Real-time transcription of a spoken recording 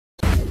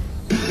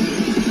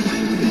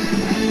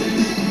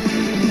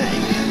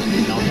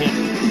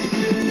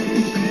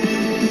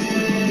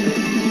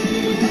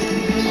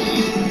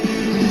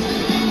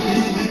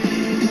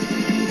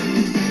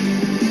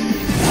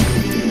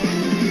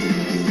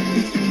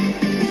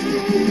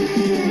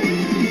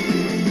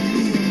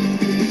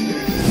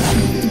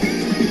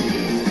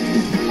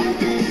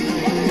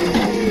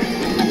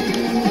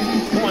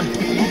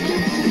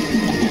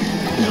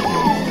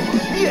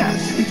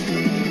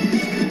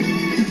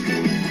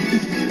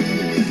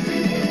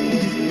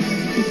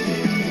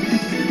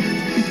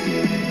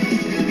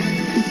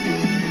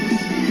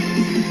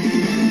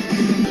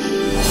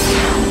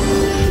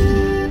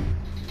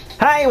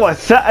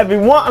What's up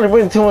everyone? I'm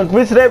bringing to one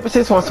today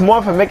episode once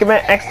more for Mega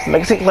Man X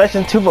Legacy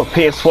Collection 2 for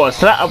PS4.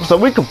 So that episode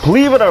we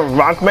completed a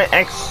Rockman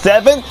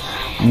X7,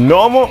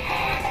 normal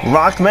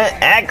Rockman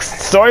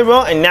X story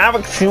mode, and now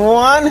we're to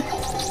one.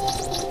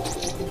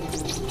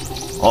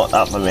 Hold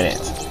up a minute.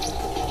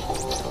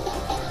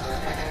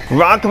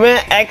 Rockman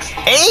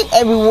X8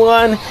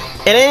 everyone,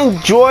 and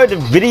enjoy the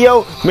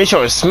video. Make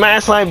sure to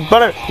smash the like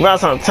button around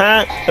some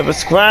time and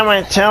subscribe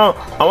my channel.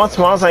 I want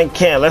small as I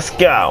can. Let's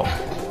go.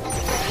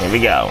 Here we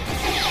go.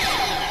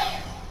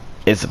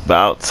 It's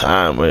about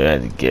time we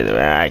had to get it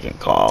back and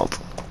called.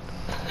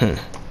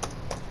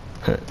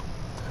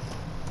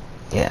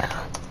 Yeah.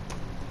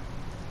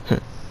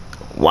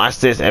 Watch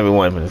this,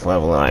 everyone, for this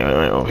level line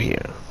right over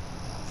here.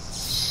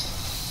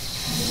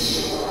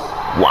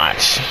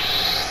 Watch.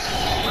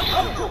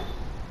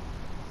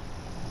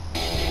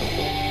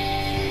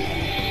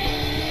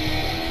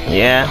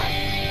 Yeah,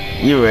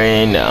 you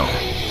already know.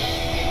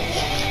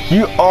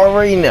 You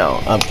already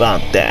know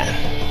about that.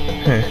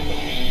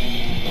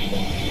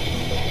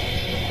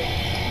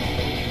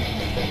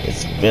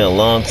 It's been a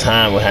long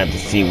time. We'll have to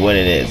see what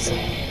it is.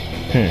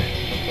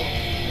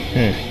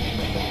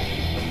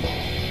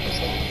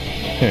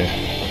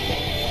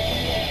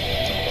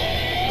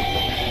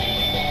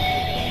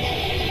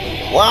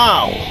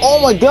 Wow! Oh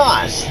my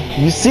gosh!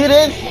 You see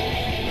this?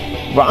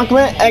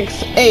 Rockman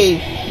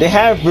X8. They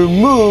have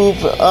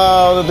removed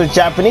the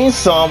Japanese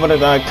song, but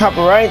the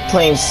copyright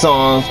claim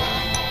songs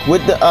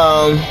with the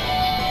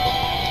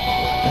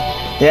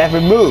they have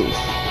removed.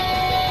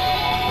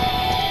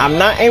 I'm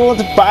not able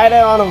to buy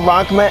that on the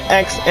Rockman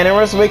X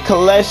Anniversary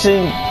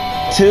Collection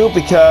 2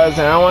 because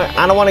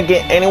I don't want to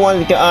get anyone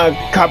to get a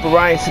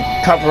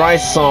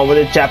copyright song with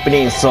a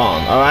Japanese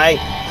song. All right,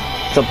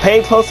 so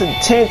pay close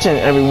attention,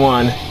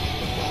 everyone.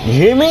 You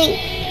hear me?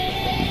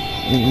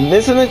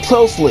 Listen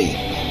closely.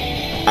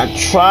 I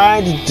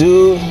tried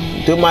to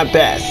do my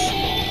best.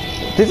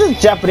 This is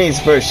Japanese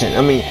version.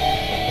 I mean,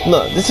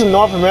 look, this is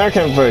North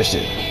American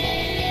version.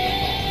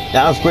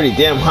 That was pretty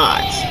damn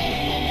hot.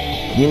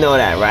 You know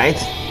that, right?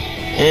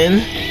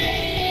 And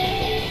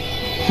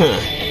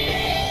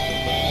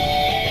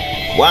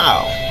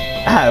wow,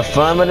 I had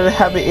fun with it.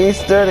 Happy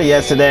Easter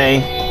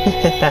yesterday.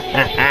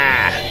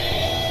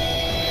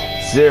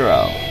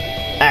 Zero,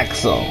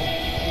 Axel,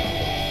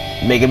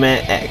 Mega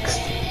Man X.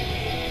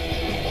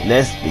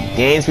 Let's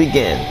games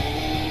begin.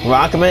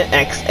 Rockman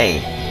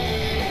X8.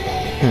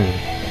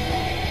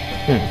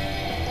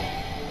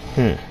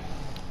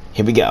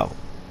 Here we go.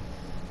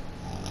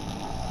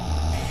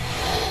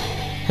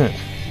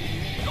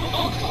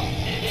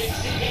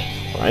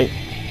 Right.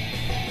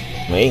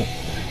 Wait.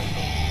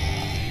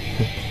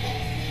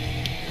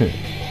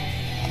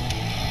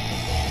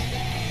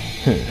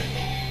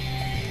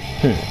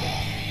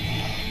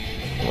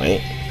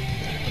 Wait.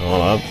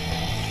 Hold up.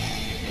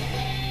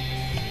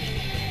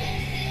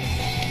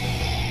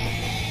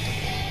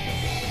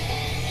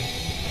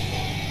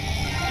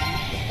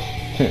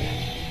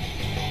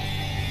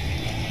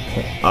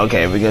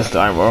 Okay, we're gonna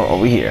start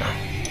over here.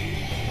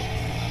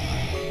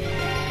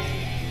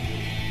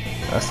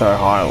 Let's start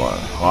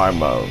hard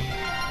mode.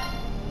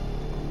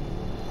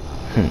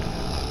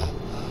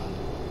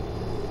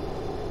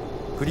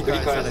 That's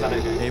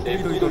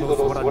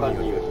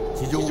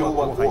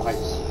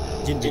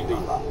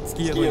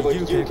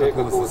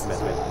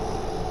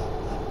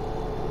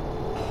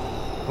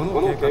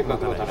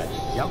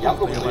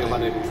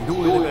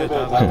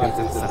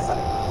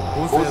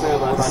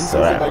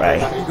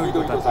right.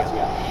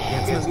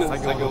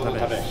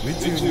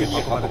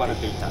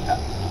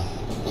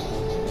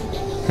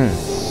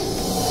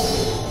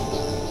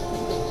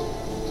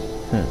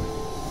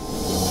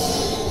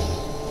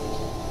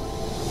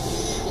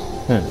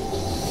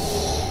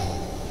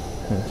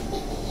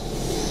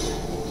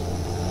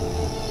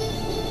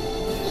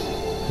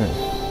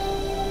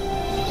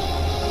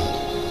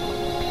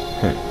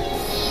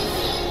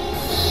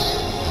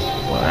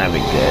 Well, that'd be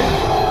good.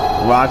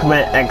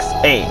 Rockman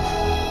X8.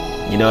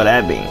 You know what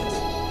that means.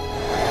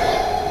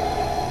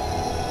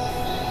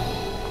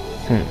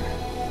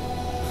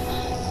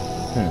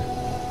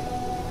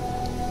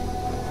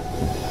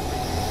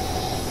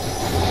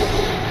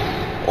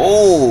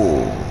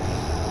 Oh,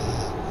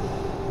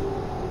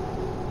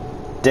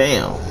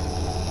 damn.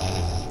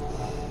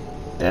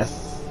 That's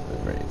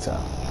very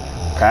tough.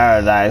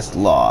 Paradise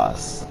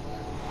Lost.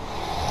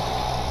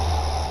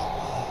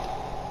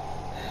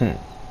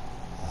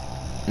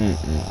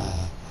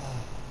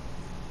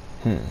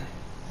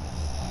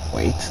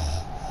 Wait.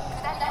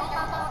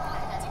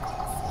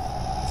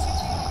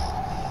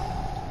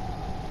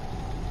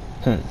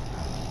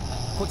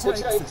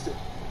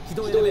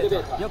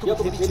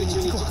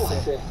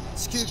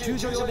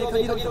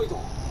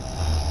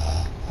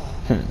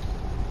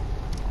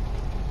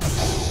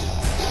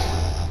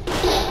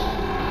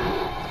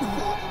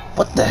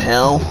 What the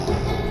hell?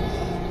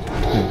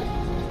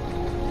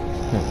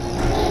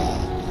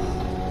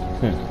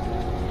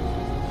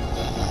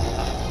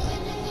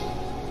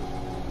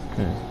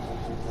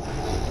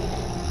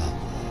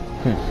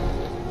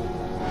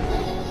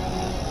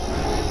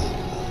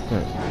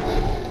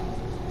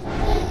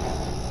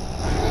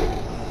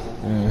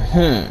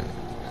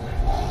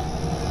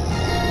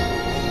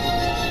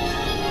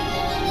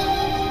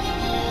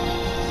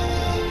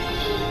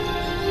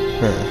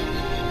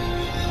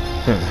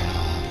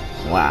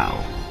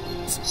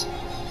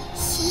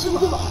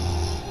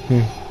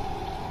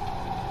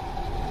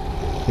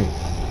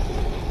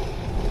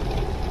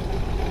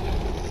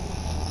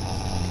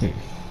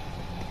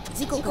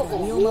 から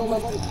身を守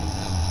るため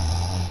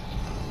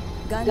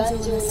頑丈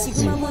なシ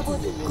グマモ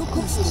デルに酷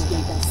使してい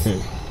たんです。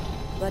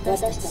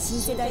私たち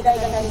新世代型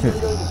のヒ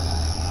ーローは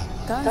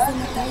完全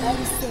なタイム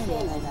リス生命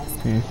があります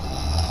から。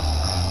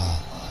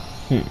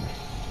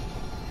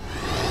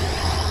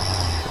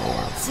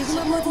シグ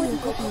マモデルを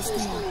コピーして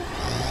も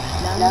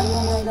何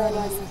の問題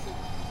もありません。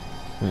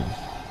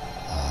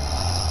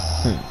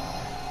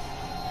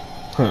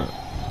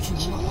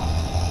君は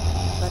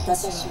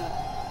私は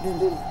ルン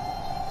ルン。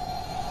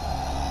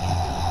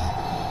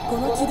こ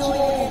の軌道エ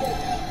レベータ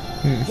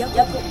ーヤコ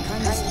ブを感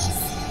じます。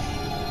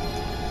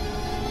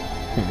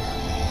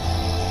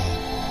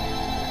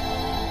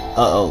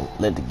Uh-oh,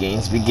 let the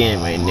games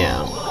begin right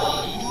now.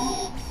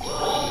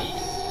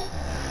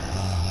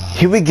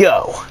 Here we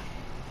go.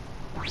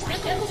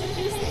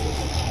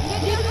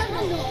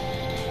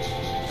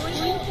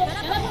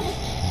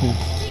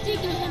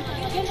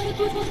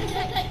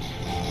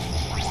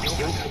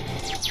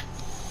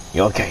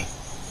 You okay?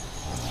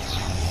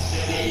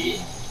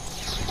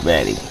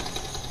 Ready.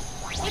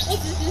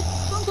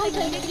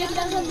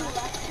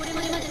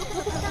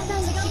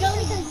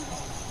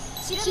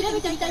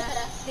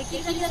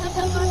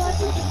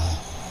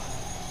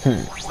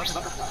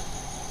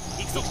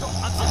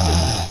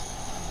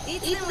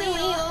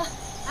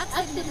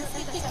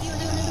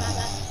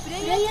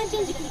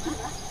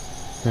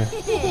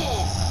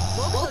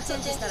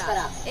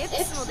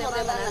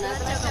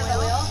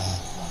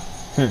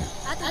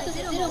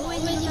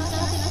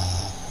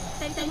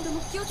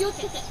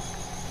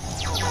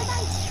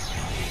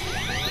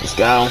 Let's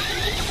go.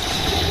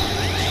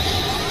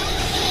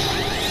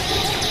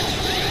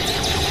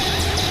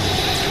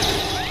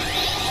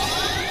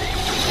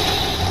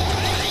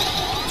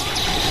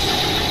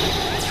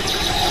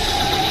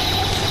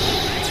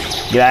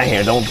 Get out of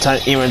here,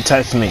 don't even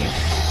touch me.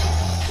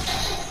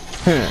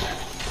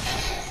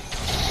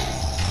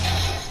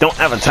 Don't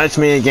ever touch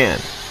me again.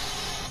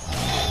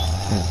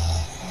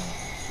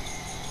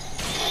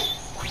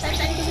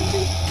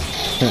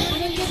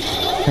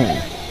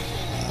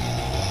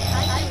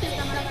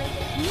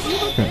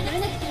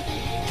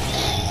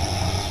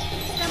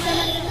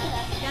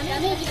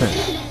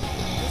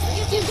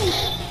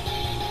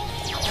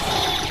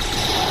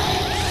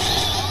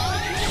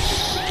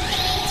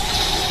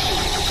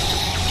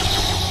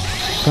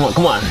 Come on,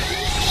 come on.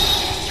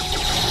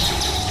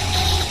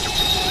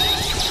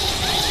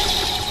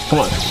 Come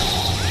on.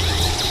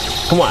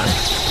 Come on.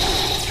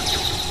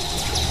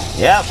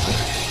 Yep.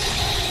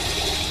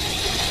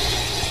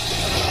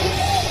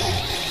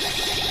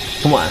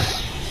 Come on.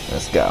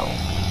 Let's go.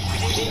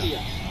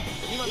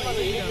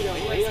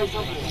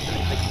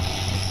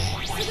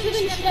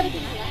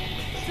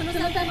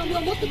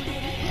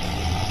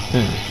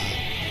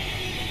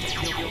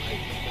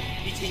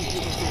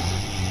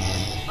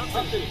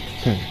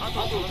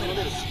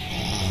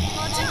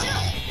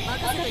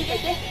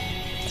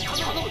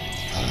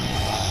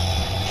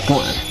 Come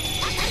on.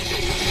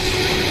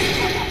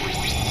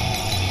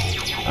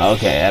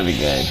 Okay, that'd be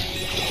good.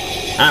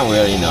 I don't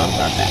really know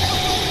about that.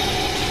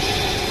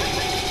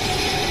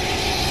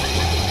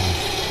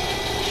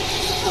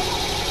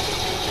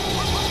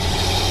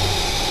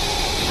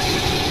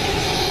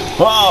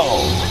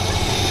 Whoa!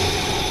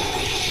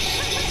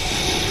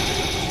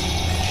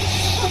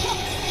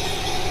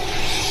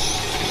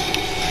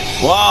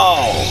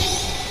 Whoa!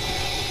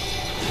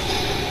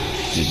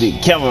 Just be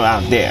careful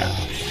out there.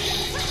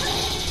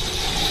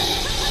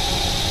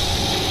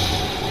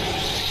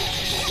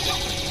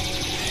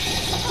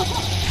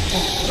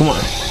 Come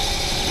on.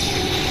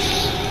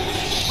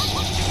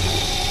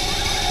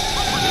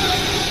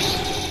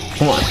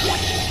 Come on.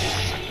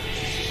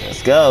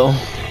 Let's go.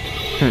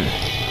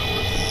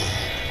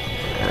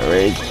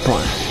 Alright, come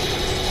on.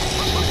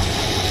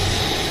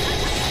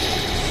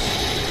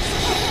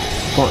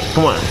 Come on,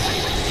 come on.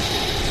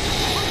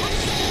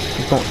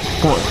 Come on,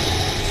 come on.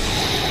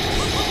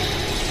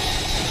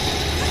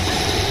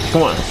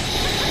 Come on.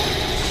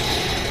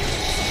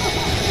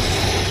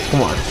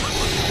 Come on.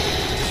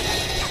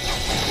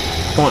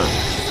 Come on.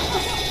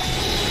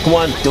 Come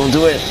on, don't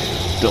do it.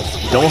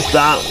 Don't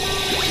stop.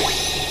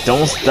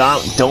 Don't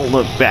stop. Don't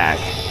look back.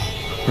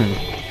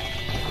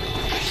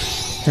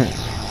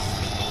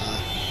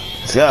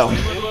 Let's go.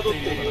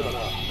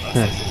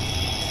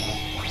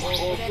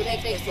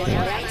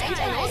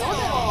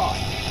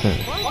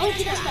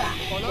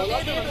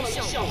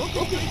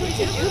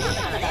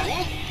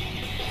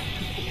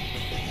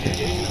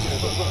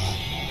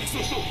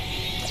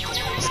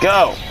 Let's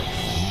go.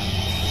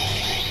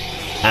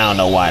 I don't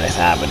know why this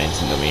happened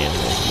to me.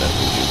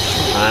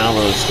 I'm a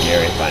little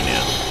scary by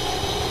now.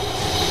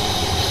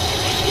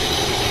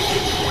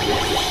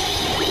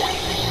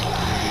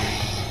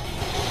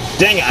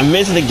 Dang it, I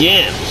missed it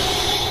again.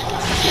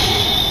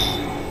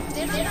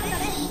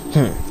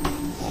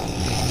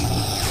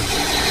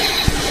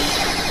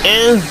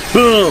 And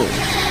boom.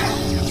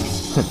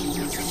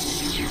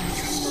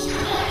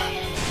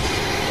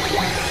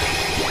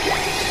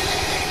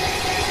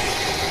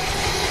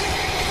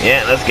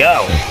 Yeah, let's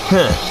go.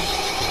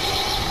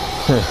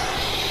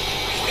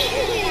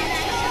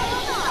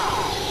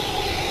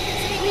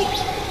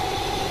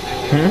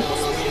 Here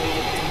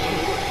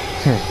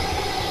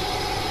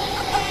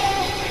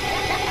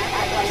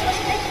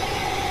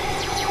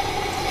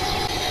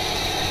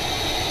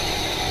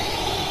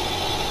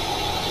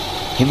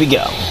we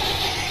go.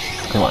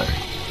 Come on.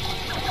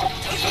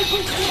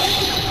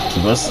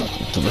 Keep us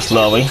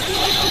slowly.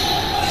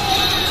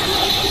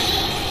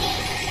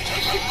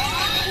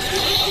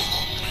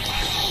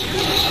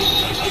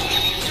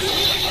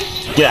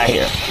 Get out of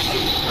here.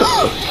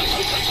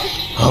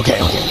 Okay.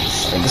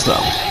 Take it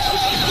slow.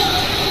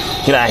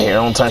 Get out of here.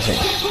 Don't touch me.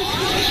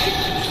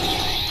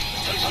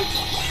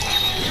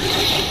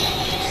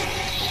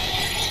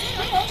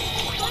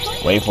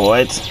 Wait for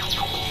it.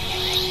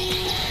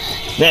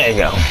 There you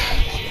go.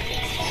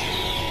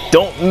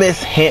 Don't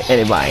hit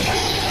anybody.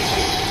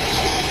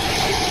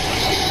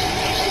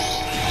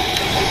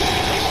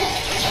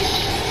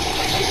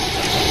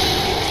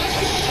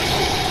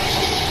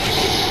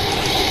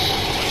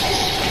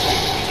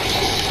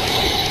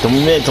 Don't be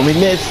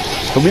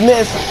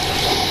missed.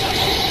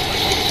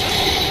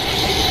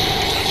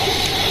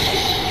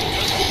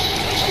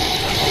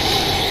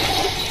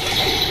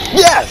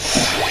 Yes!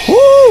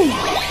 Woo!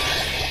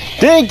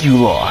 Thank you,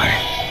 Lord.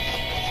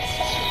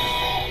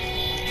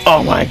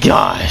 Oh my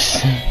gosh.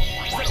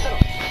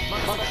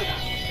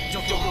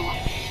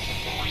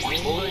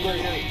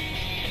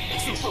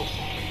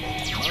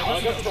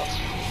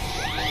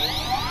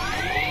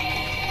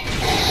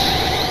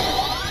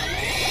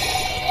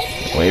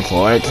 Wait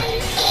for it.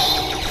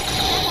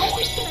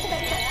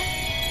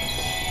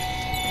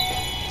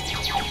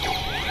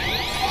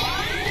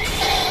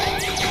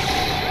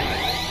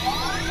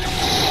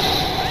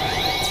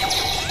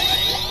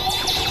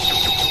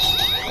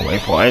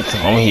 Wait for it.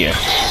 I'm here.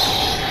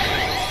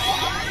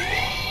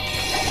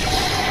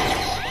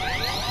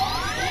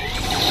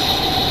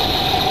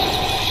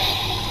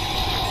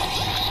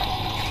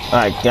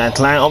 Alright, gotta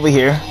climb over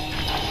here.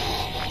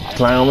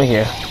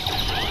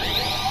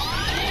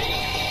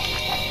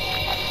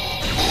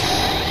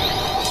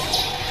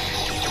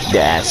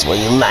 That's where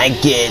you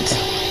like it.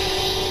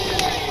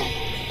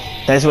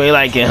 That's where you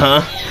like it,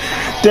 huh?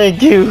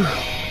 Thank you.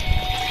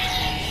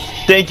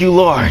 Thank you,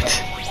 Lord.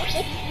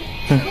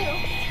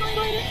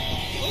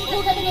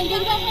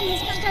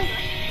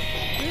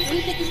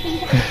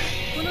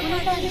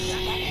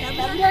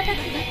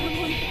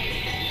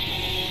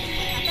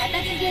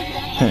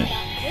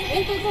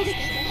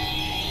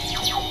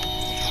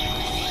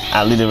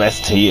 I'll leave the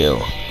rest to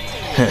you.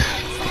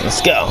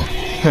 Let's go.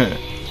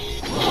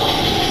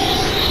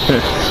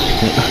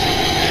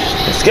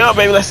 Let's go,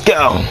 baby. Let's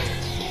go.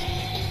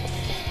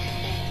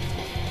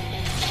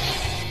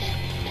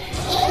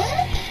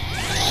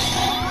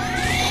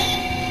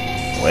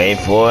 Wait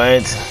for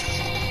it.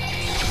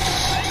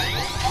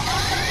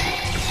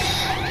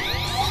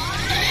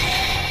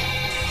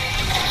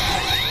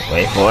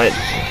 Wait for it.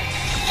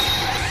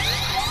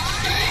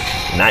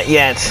 Not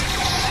yet.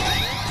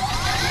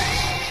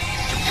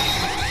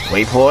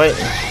 Wait for it.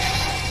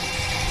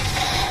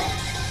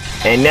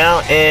 And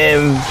now,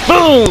 and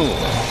boom!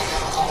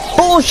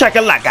 Boom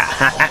shakalaka!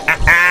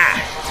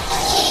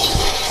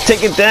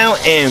 Take it down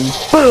and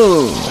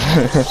boom!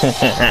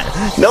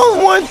 No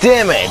more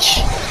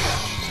damage!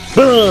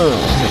 Boom!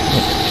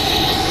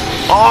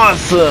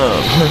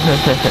 Awesome!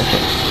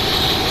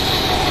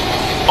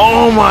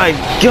 Oh my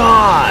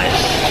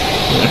gosh!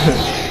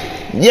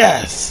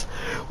 Yes!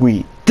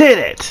 We did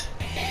it!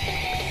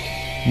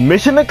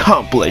 Mission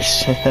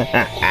accomplished!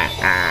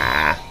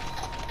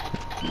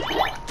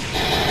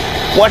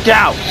 Watch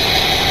out!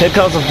 Here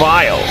comes a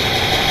vial!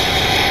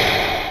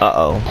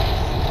 Uh-oh.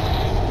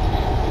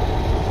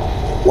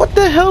 What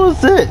the hell is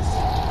this?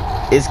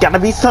 It's gotta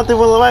be something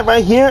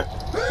right here.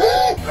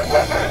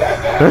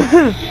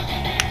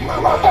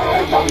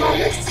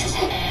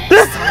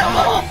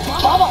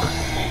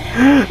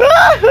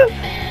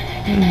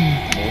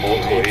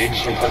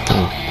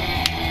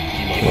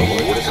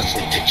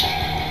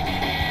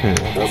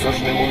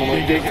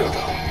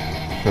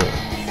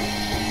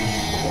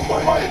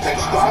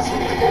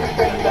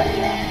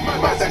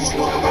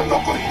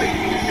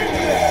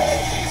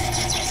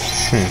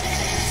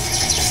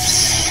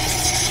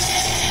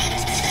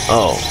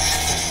 Oh,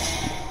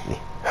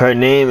 her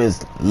name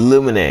is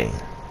Lumine.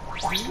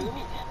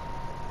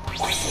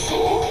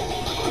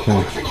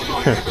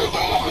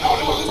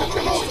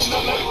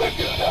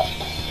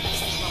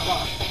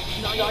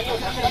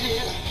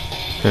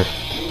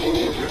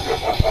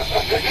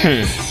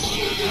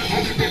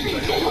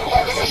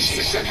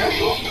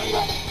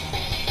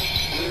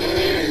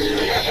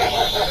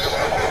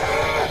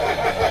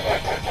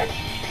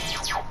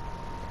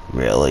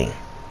 Really?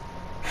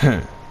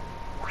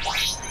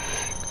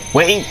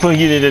 Wait for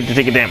you to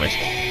take a damage.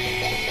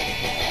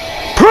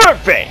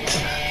 Perfect!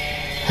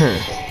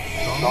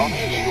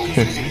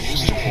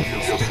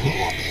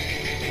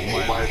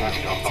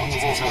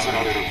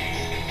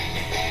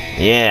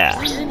 Yeah.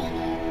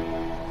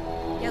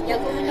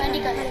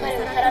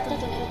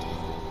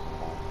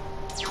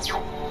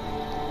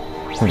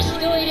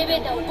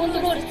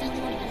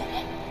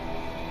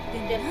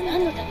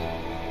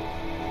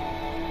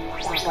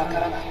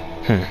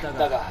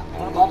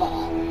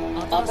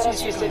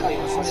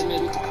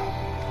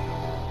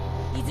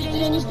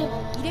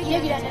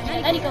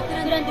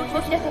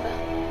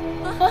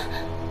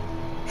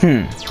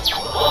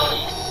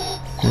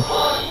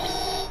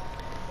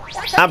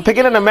 I'm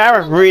picking an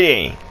American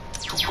reading.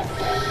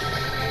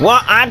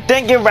 Well, I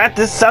think it wrapped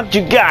this up,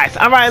 you guys.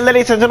 Alright,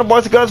 ladies and gentlemen,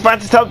 boys and girls, wrap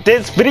this up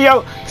this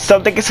video.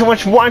 So thank you so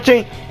much for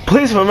watching.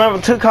 Please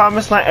remember to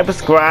comment, like, and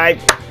subscribe.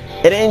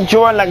 And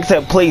enjoy, like I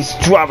said, please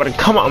drop it and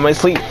comment on my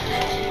sleep.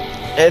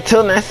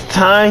 Until next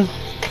time,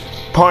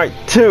 part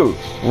 2,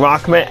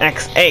 Rockman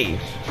X8.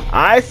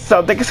 Alright,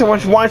 so thank you so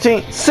much for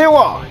watching. See you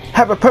all.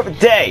 Have a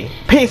perfect day.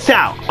 Peace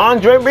out.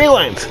 Andre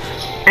Reland.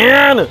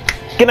 And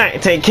good night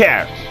and take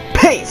care.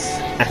 Peace.